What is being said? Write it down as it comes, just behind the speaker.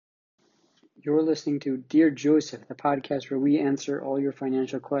You're listening to Dear Joseph, the podcast where we answer all your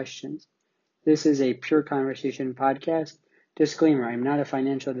financial questions. This is a pure conversation podcast. Disclaimer, I'm not a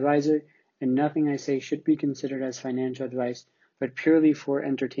financial advisor, and nothing I say should be considered as financial advice, but purely for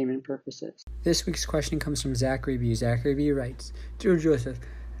entertainment purposes. This week's question comes from Zachary B. Zachary B. writes, Dear Joseph,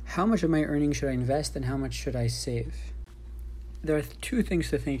 how much of my earnings should I invest and how much should I save? There are two things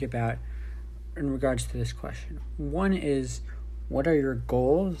to think about in regards to this question. One is, what are your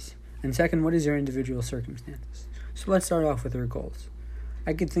goals? And second, what is your individual circumstances? So let's start off with your goals.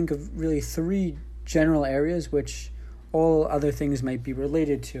 I could think of really three general areas which all other things might be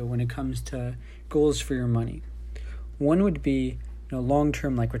related to when it comes to goals for your money. One would be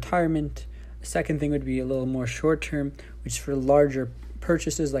long-term, like retirement. A second thing would be a little more short-term, which is for larger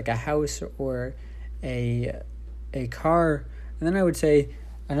purchases like a house or a car. And then I would say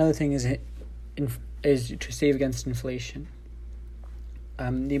another thing is to save against inflation.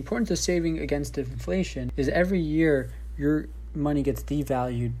 The importance of saving against inflation is every year your money gets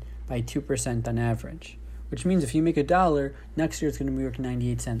devalued by 2% on average, which means if you make $1, next year it's going to be worth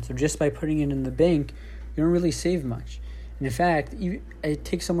 98 cents. So just by putting it in the bank, you don't really save much. And in fact, it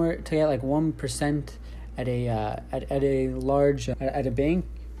takes somewhere to get like 1% at a bank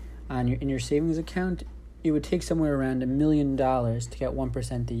in your savings account. It would take somewhere around $1 million to get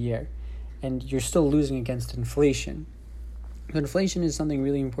 1% a year, and you're still losing against inflation. So inflation is something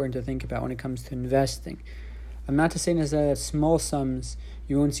really important to think about when it comes to investing. I'm not to say necessarily that small sums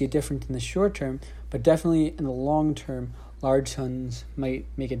you won't see a difference in the short term, but definitely in the long term, large sums might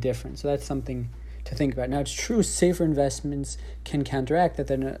make a difference. So that's something to think about. Now, it's true safer investments can counteract that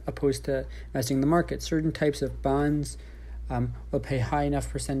than opposed to investing in the market. Certain types of bonds will pay high enough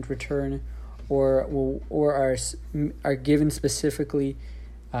percent return, or are given specifically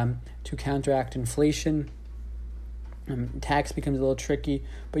to counteract inflation. Tax becomes a little tricky,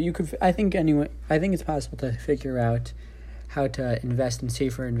 but I think it's possible to figure out how to invest in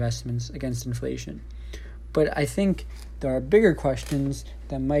safer investments against inflation. But I think there are bigger questions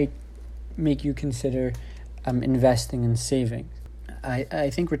that might make you consider investing and saving. I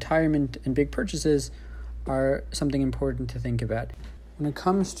think retirement and big purchases are something important to think about. When it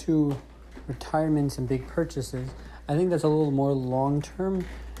comes to retirements and big purchases, I think that's a little more long-term,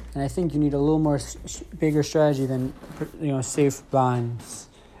 and I think you need a little more bigger strategy than safe bonds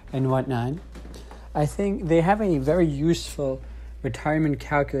and whatnot. I think they have a very useful retirement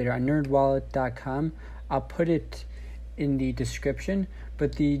calculator on nerdwallet.com. I'll put it in the description,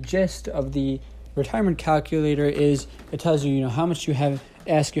 but the gist of the retirement calculator is it tells you, how much you have,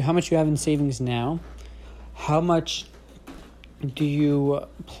 asks you how much you have in savings now, how much do you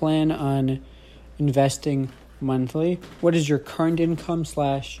plan on investing monthly, what is your current income /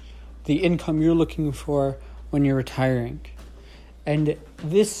 the income you're looking for when you're retiring. And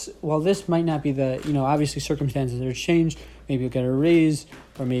while this might not be obviously circumstances are changed, maybe you'll get a raise,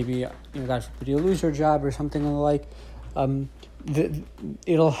 or maybe, God forbid, you'll lose your job or something of the like,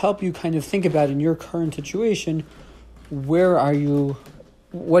 it'll help you kind of think about in your current situation, where are you,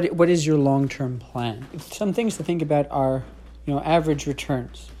 what is your long-term plan? Some things to think about are, average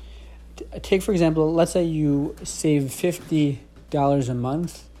returns. Take, for example, let's say you save $50 a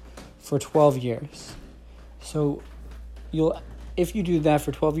month for 12 years. So if you do that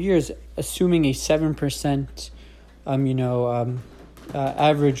for 12 years, assuming a 7%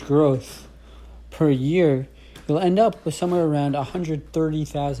 average growth per year, you'll end up with somewhere around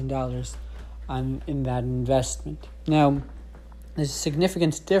 $130,000 in that investment. Now, there's a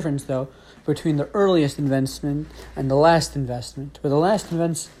significant difference, though, between the earliest investment and the last investment. Where the last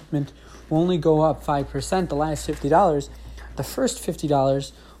investment will only go up 5%, the last $50, the first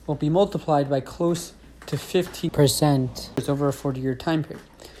 $50 will be multiplied by close to 50%. It's over a 40-year time period.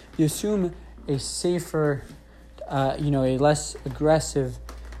 You assume a safer, a less aggressive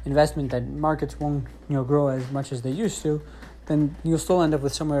investment that markets won't, grow as much as they used to, then you'll still end up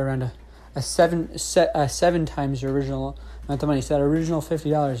with somewhere around a seven times your original amount of money. So that original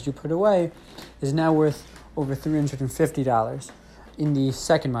 $50 you put away is now worth over $350 in the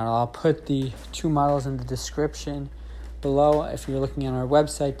second model. I'll put the two models in the description below if you're looking on our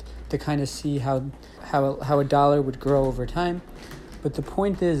website to kind of see how a dollar would grow over time. But the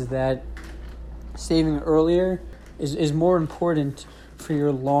point is that saving earlier is more important for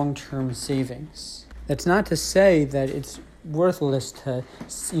your long-term savings. That's not to say that it's worthless to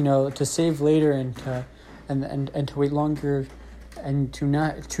save later and to wait longer, and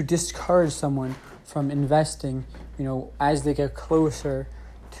to discourage someone from investing as they get closer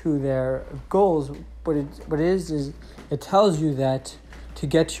to their goals. But it tells you that to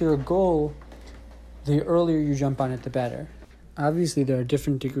get to your goal, the earlier you jump on it, the better. Obviously, there are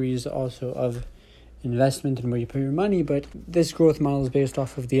different degrees also of investment and where you put your money, but this growth model is based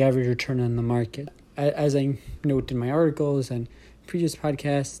off of the average return on the market. As I note in my articles and previous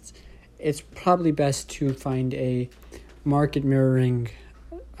podcasts, it's probably best to find a market mirroring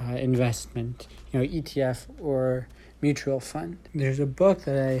investment, ETF or mutual fund. There's a book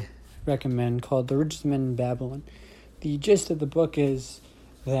that I recommend called The Richest Man in Babylon. The gist of the book is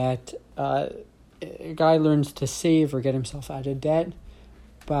that a guy learns to save or get himself out of debt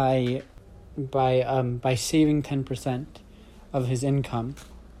by saving 10% of his income,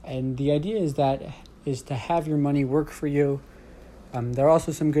 and the idea is to have your money work for you. There are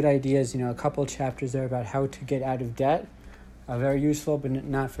also some good ideas, a couple chapters there about how to get out of debt. Very useful, but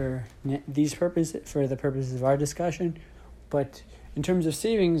not for these purposes, for the purposes of our discussion. But in terms of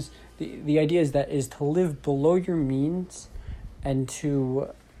savings, the idea is to live below your means, and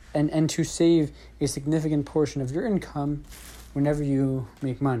to save a significant portion of your income whenever you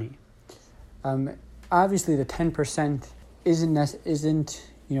make money. Obviously, the 10% isn't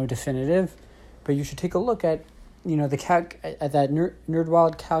definitive, but you should take a look at at that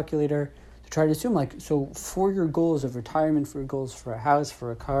NerdWallet calculator to try to assume, so for your goals of retirement, for your goals for a house,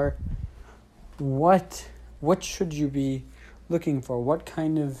 for a car, what should you be looking for? What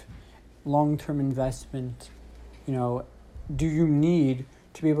kind of long-term investment do you need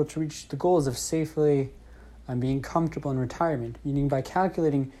to be able to reach the goals of safely being comfortable in retirement? Meaning, by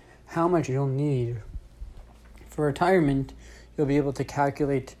calculating how much you'll need for retirement, you'll be able to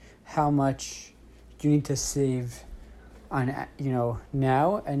calculate how much you need to save on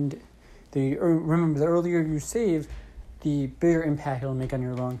now, and remember, the earlier you save, the bigger impact it'll make on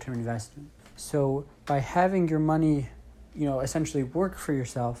your long-term investment. So by having your money essentially work for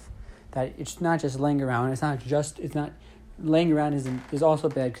yourself, that it's not just laying around. It's not laying around is also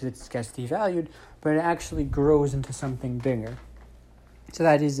bad because it gets devalued, but it actually grows into something bigger. So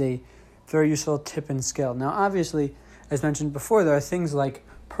that is a very useful tip and skill. Now, obviously, as mentioned before, there are things like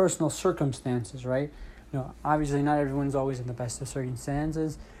personal circumstances, right? Obviously not everyone's always in the best of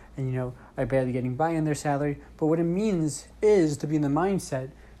circumstances, and are barely getting by on their salary. But what it means is to be in the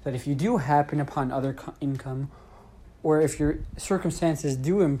mindset that if you do happen upon other income, or if your circumstances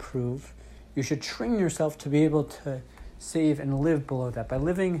do improve, you should train yourself to be able to save and live below that. By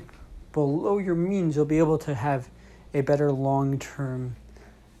living below your means, you'll be able to have a better long-term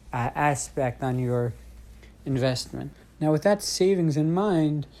aspect on your investment. Now, with that savings in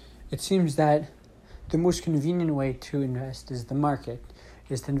mind, it seems that the most convenient way to invest is the market,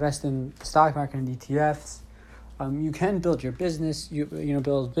 is to invest in the stock market and ETFs. You can build your business,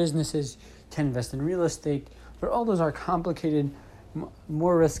 build businesses, you can invest in real estate, but all those are complicated,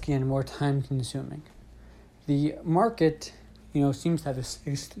 more risky, and more time-consuming. The market, seems to have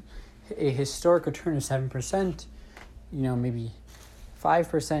a historic return of 7%, maybe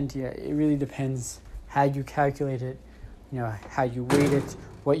 5%. Yeah, it really depends how you calculate it, how you weight it,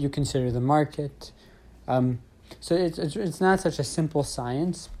 what you consider the market. So it's not such a simple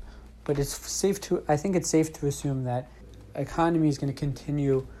science, but I think it's safe to assume that economy is going to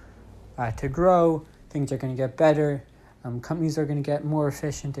continue to grow. Things are going to get better. Companies are going to get more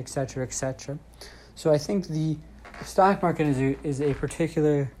efficient, etc., etc. So I think the stock market is a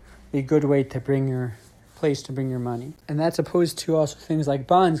particularly good way to bring your money. And that's opposed to also things like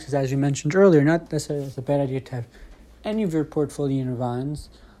bonds, because as you mentioned earlier, not necessarily it's a bad idea to have any of your portfolio in bonds,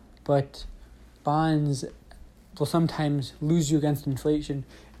 but bonds will sometimes lose you against inflation.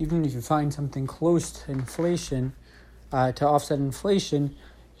 Even if you find something close to inflation, to offset inflation,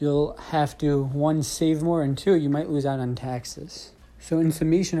 you'll have to, one, save more, and two, you might lose out on taxes. So in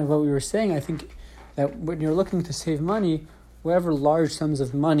summation of what we were saying, I think that when you're looking to save money, whatever large sums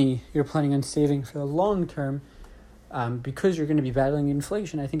of money you're planning on saving for the long term, because you're going to be battling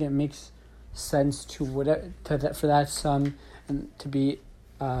inflation, I think it makes sense for that sum and to be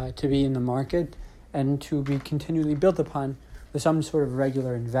in the market and to be continually built upon with some sort of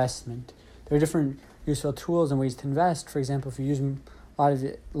regular investment. There are different useful tools and ways to invest. For example, if you're using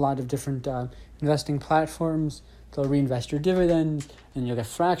a lot of different investing platforms, they'll reinvest your dividends and you'll get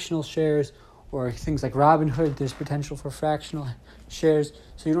fractional shares. Or things like Robinhood, there's potential for fractional shares,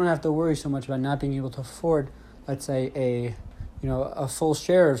 so you don't have to worry so much about not being able to afford, let's say, a full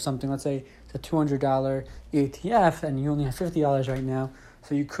share of something. Let's say it's a $200 ETF, and you only have $50 right now,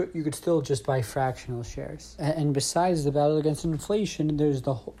 so you could still just buy fractional shares. And besides the battle against inflation, there's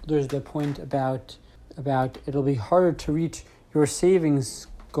the point about it'll be harder to reach your savings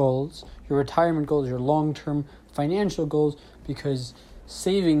goals, your retirement goals, your long-term financial goals, because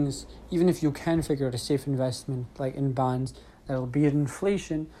savings, even if you can figure out a safe investment like in bonds that'll beat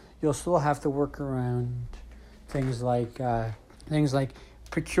inflation, you'll still have to work around things like Things like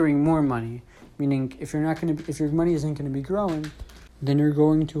procuring more money, meaning if your money isn't going to be growing, then you're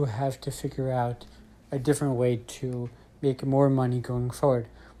going to have to figure out a different way to make more money going forward,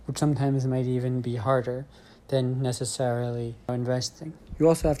 which sometimes might even be harder than necessarily investing. You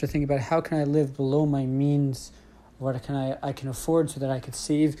also have to think about, how can I live below my means? What can I can afford, so that I could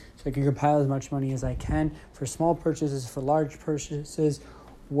save, so I can compile as much money as I can for small purchases, for large purchases.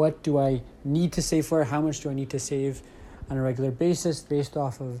 What do I need to save for? How much do I need to save on a regular basis, based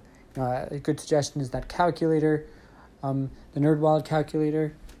off of a good suggestion is that calculator, the NerdWallet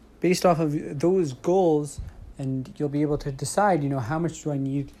calculator. Based off of those goals, and you'll be able to decide, how much do I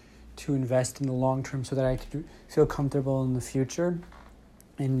need to invest in the long term, so that I could feel comfortable in the future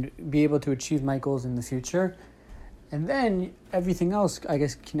and be able to achieve my goals in the future. And then everything else, I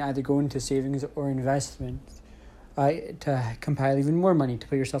guess, can either go into savings or investments to compile even more money, to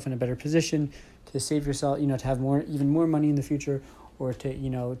put yourself in a better position, to save yourself, to have even more money in the future, or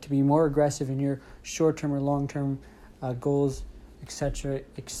to be more aggressive in your short-term or long-term goals, etc.,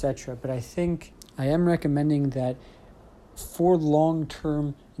 etc. But I think I am recommending that for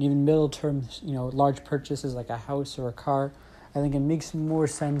long-term and even middle-term, large purchases like a house or a car, I think it makes more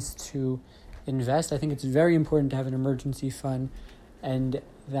sense to invest. I think it's very important to have an emergency fund, and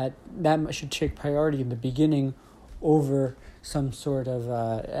that should take priority in the beginning over some sort of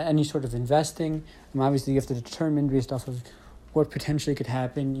any sort of investing. Obviously, you have to determine, based off of what potentially could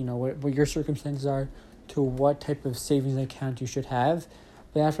happen, what your circumstances are, to what type of savings account you should have.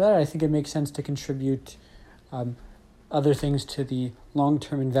 But after that, I think it makes sense to contribute other things to the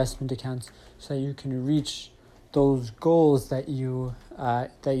long-term investment accounts, so that you can reach those goals that you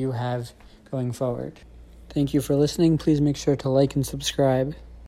have going forward. Thank you for listening. Please make sure to like and subscribe.